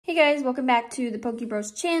Hey guys, welcome back to the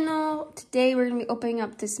Broz channel. Today we're going to be opening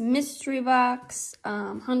up this mystery box.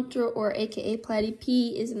 Hunter, or aka Platy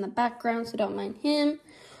P, is in the background, so don't mind him.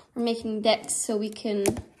 We're making decks so we can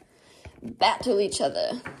battle each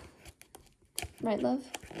other. Right, love?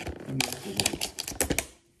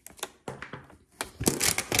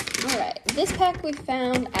 Alright, this pack we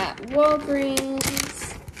found at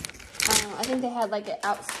Walgreens. I think they had like it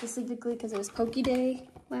out specifically because it was Poke Day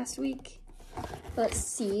last week. Let's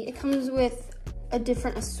see, it comes with a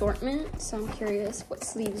different assortment, so I'm curious what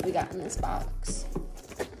sleeves we got in this box.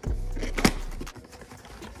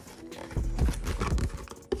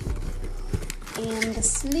 And the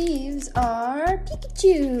sleeves are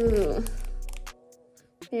Pikachu.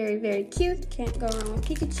 Very, very cute. Can't go wrong with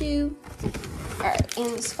Pikachu. Alright,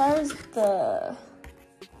 and as far as the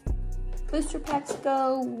booster packs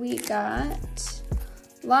go, we got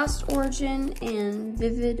Lost Origin and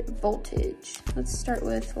Vivid Voltage. Let's start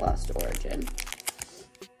with Lost Origin.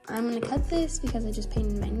 I'm gonna cut this because I just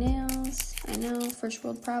painted my nails. I know, first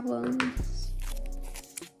world problems.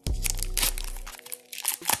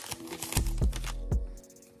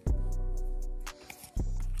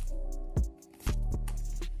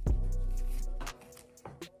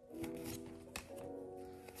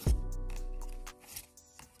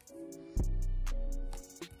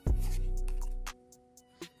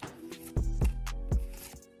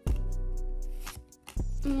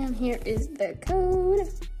 And here is the code.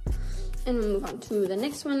 And we'll move on to the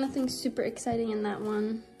next one. Nothing super exciting in that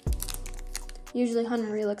one. Usually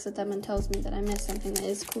Hunter looks at them and tells me that I missed something that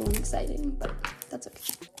is cool and exciting, but that's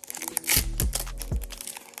okay.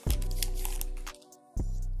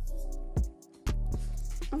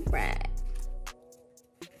 Alright.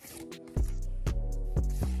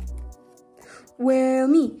 Well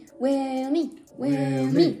me, well me, well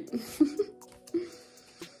me.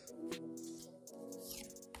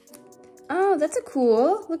 Oh, that's a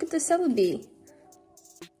cool. Look at the Celebi.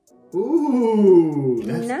 Ooh,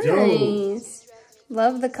 that's nice. Dope.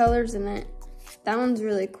 Love the colors in it. That one's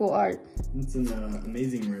really cool art. It's an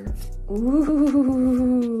amazing rare.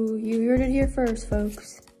 Ooh, you heard it here first,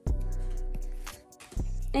 folks.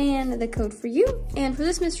 And the code for you. And for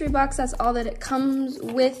this mystery box, that's all that it comes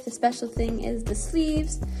with. The special thing is the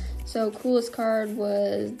sleeves. So coolest card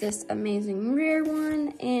was this amazing rare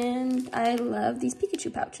one, and I love these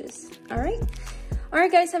Pikachu pouches. All right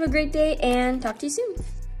guys, have a great day and talk to you soon.